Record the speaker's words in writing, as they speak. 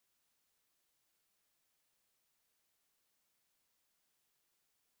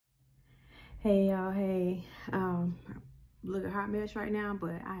Hey y'all, hey. Look a hot mess right now,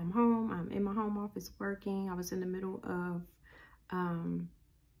 but I am home. I'm in my home office working. I was in the middle of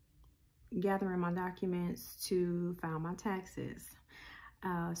gathering my documents to file my taxes.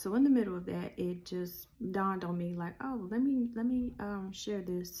 So in the middle of that, it just dawned on me like, oh, let me share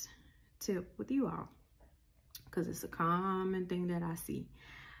this tip with you all, because it's a common thing that I see.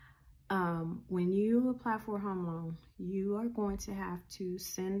 When you apply for a home loan, you are going to have to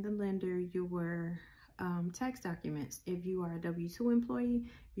send the lender your tax documents. If you are a W-2 employee,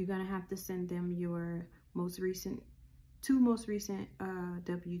 you're going to have to send them your two most recent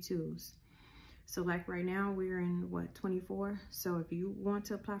W-2s. So like right now, we're in what, 24? So if you want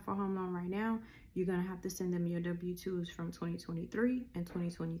to apply for a home loan right now, you're going to have to send them your W-2s from 2023 and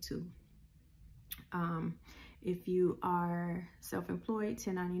 2022. If you are self-employed,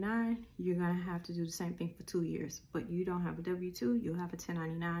 1099, you're going to have to do the same thing for 2 years. But you don't have a W-2, you'll have a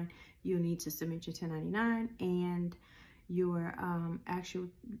 1099. You'll need to submit your 1099 and your actual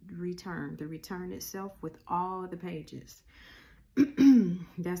return, the return itself with all the pages.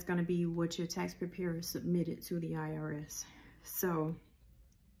 That's going to be what your tax preparer submitted to the IRS. So,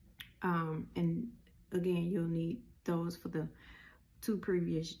 and again, you'll need those for the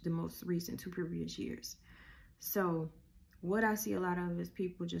most recent 2 previous years. So what I see a lot of is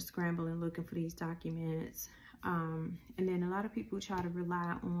people just scrambling looking for these documents. And then a lot of people try to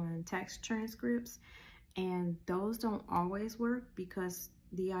rely on tax transcripts, and those don't always work because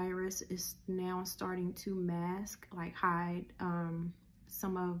the IRS is now starting to mask, like hide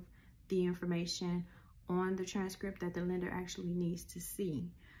some of the information on the transcript that the lender actually needs to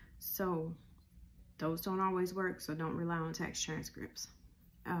see. So those don't always work, so don't rely on tax transcripts.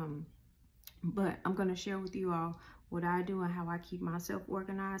 But I'm going to share with you all what I do and how I keep myself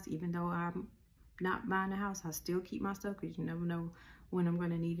organized. Even though I'm not buying a house, I still keep my stuff because you never know when I'm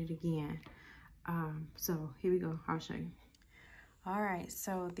going to need it again. So here we go. I'll show you. All right,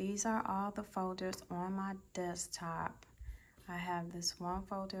 so these are all the folders on my desktop. I have this one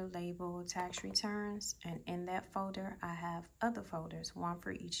folder labeled tax returns, and in that folder I have other folders, one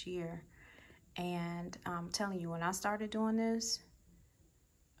for each year. And I'm telling you, when I started doing this,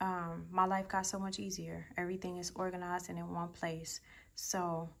 my life got so much easier. Everything is organized and in one place.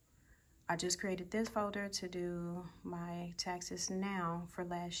 So I just created this folder to do my taxes now for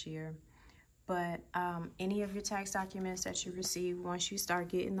last year. But any of your tax documents that you receive, once you start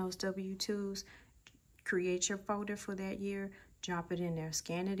getting those W-2s, create your folder for that year, drop it in there,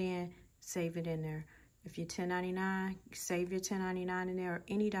 scan it in, save it in there. If you're 1099, save your 1099 in there, or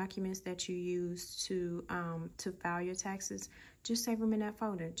any documents that you use to file your taxes, just save them in that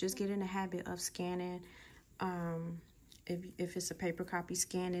folder. Just get in the habit of scanning. If it's a paper copy,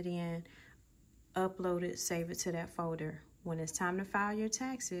 scan it in, upload it, save it to that folder. When it's time to file your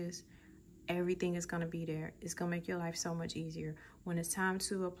taxes, everything is going to be there. It's going to make your life so much easier. When it's time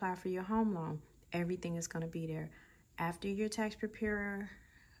to apply for your home loan, everything is going to be there. After your tax preparer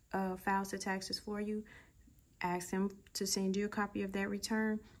files the taxes for you, ask them to send you a copy of that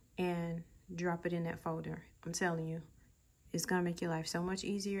return and drop it in that folder. I'm telling you, it's going to make your life so much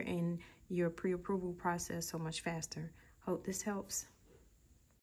easier and your pre-approval process so much faster. Hope this helps.